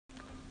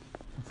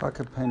If I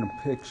could paint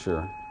a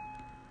picture,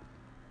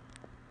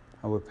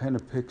 I would paint a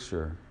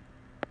picture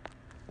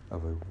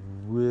of a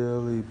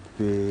really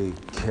big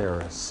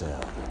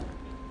carousel.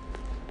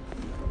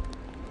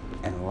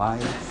 And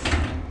life,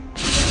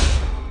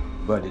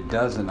 but it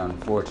doesn't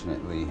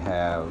unfortunately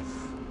have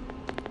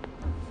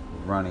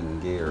running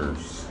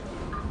gears.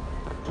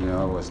 You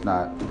know, it's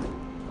not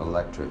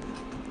electric.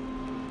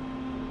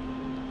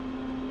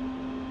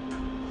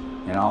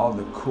 And all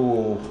the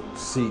cool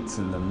seats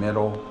in the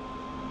middle,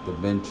 the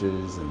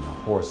benches and the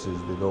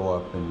horses that go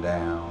up and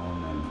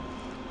down, and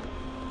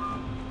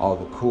all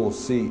the cool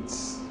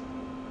seats,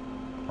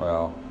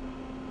 well,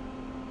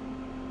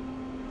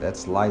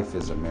 that's life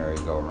as a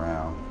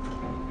merry-go-round.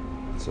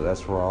 So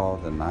that's where all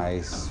the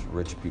nice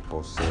rich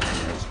people sit.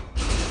 And there's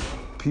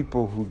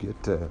people who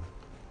get to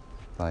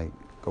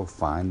go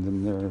find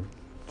them their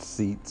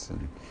seats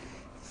and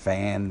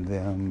fan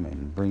them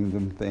and bring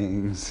them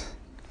things.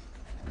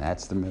 And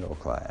that's the middle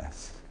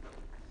class.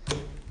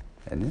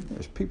 And then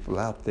there's people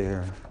out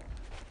there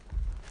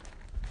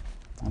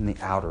on the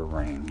outer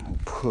ring who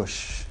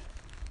push.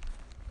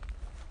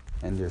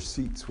 And there's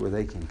seats where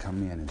they can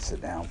come in and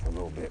sit down for a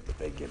little bit, but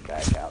they get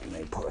back out and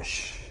they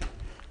push.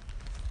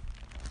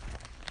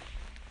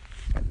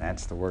 And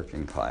that's the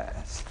working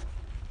class.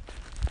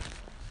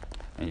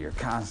 And you're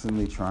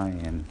constantly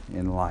trying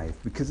in life,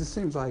 because it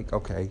seems like,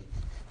 okay,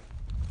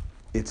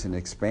 it's an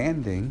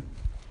expanding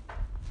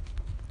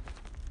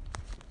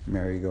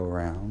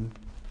merry-go-round.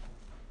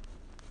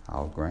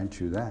 I'll grant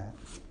you that.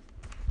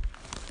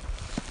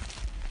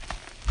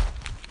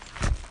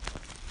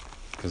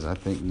 Because I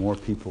think more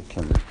people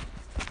can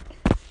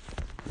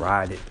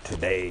ride it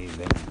today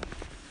than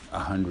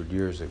 100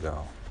 years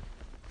ago.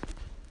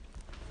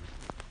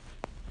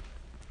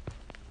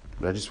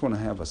 But I just want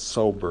to have a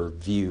sober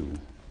view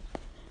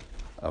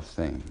of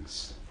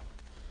things.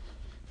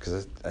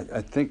 Because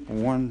I think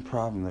one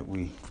problem that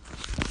we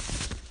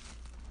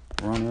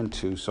run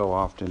into so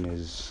often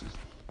is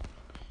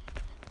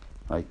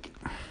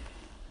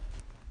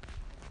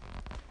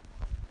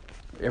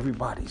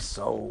everybody's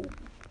so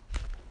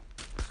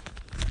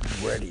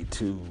ready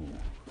to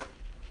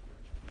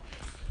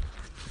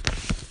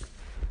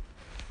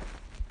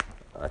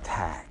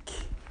attack.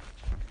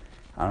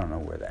 I don't know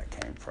where that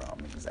came from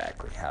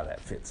exactly, how that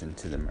fits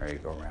into the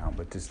merry-go-round,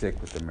 but to stick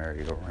with the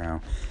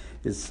merry-go-round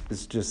is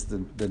just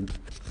the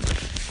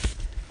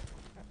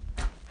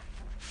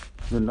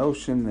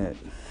notion that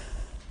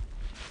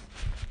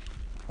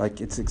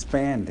it's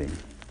expanding.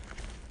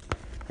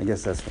 I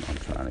guess that's what I'm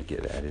trying to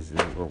get at,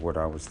 or what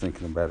I was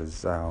thinking about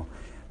is how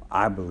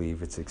I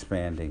believe it's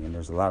expanding, and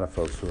there's a lot of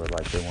folks who are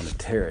they want to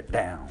tear it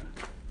down.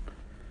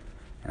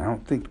 And I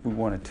don't think we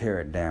want to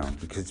tear it down,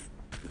 because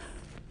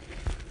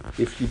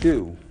if you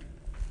do,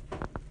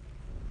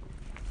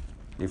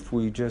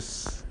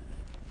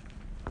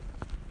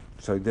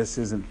 so this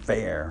isn't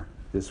fair,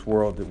 this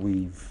world that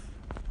we've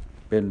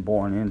been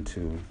born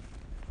into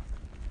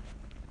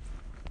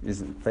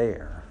isn't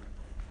fair.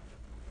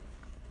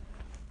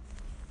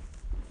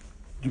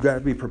 You got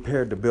to be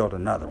prepared to build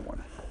another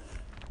one.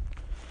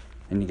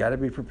 And you got to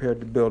be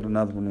prepared to build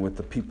another one with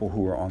the people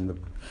who are on the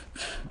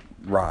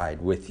ride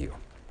with you.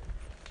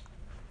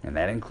 And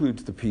that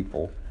includes the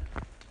people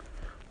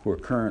who are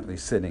currently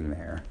sitting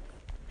there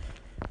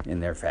in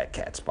their fat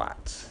cat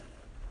spots.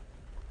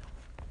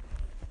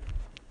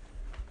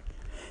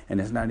 And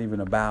it's not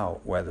even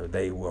about whether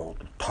they will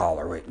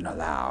tolerate and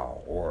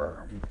allow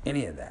or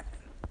any of that.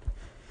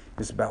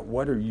 It's about,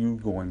 what are you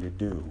going to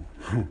do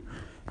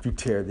if you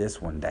tear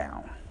this one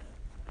down?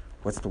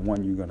 What's the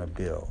one you're going to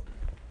build?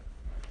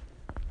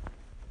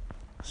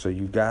 So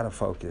you got to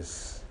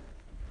focus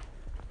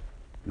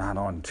not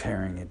on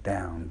tearing it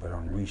down, but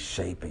on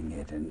reshaping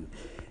it,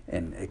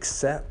 and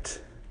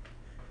accept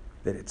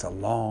that it's a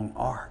long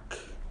arc.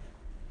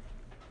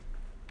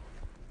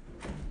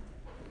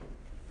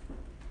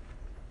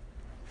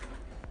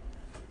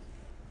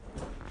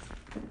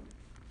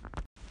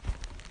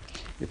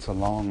 It's a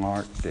long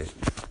arc that,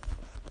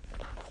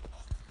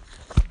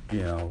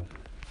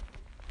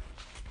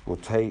 will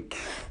take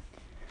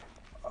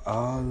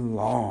a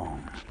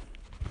long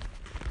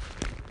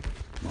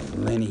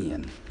millennia.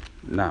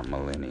 I'm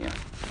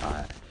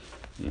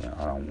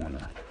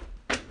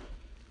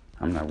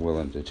not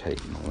willing to take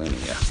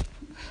millennia.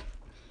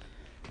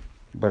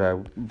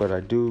 But I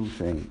do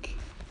think,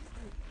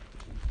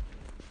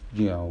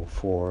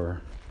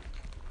 for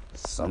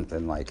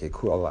something like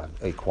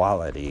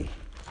equality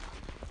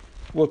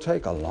will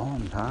take a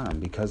long time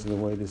because of the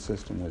way the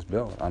system was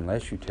built,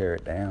 unless you tear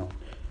it down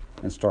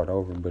and start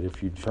over. But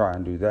if you try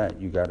and do that,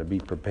 you got to be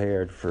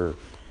prepared for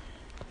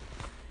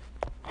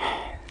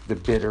the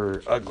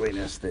bitter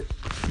ugliness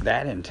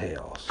that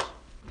entails.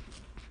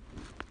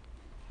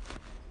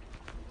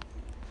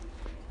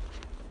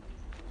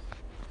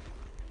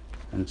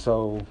 And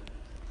so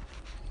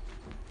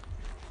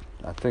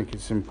I think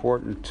it's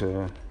important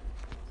to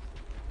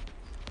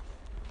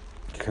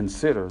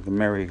consider the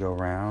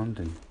merry-go-round,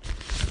 and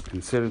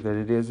consider that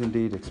it is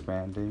indeed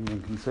expanding,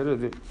 and consider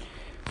that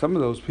some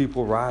of those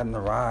people riding the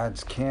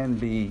rides can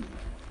be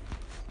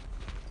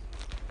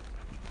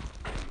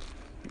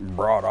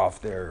brought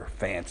off their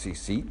fancy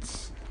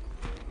seats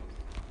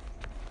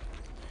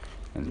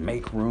and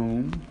make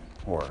room,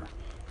 or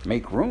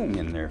make room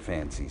in their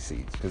fancy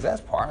seats, because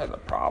that's part of the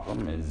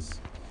problem. Is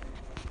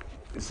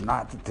it's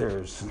not that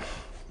there's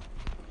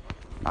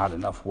not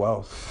enough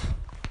wealth,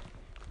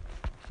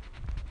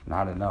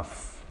 not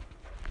enough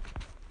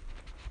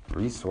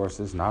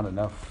resources, not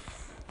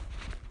enough.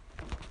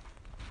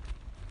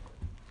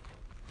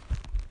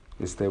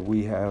 It's that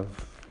we have,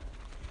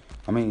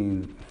 I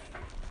mean,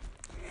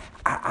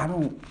 I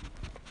don't,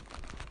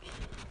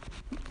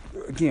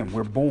 again,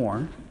 we're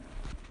born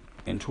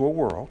into a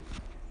world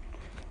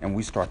and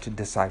we start to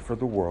decipher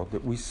the world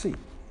that we see.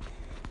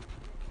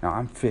 Now,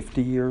 I'm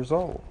 50 years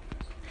old.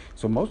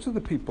 So most of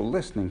the people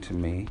listening to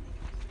me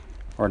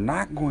are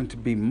not going to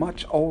be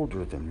much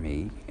older than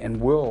me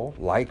and will,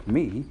 like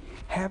me,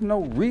 have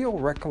no real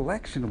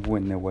recollection of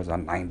when there was a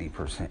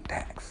 90%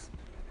 tax.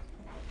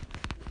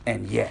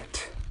 And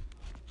yet,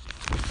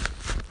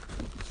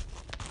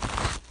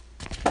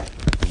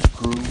 it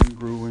grew and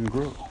grew and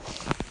grew.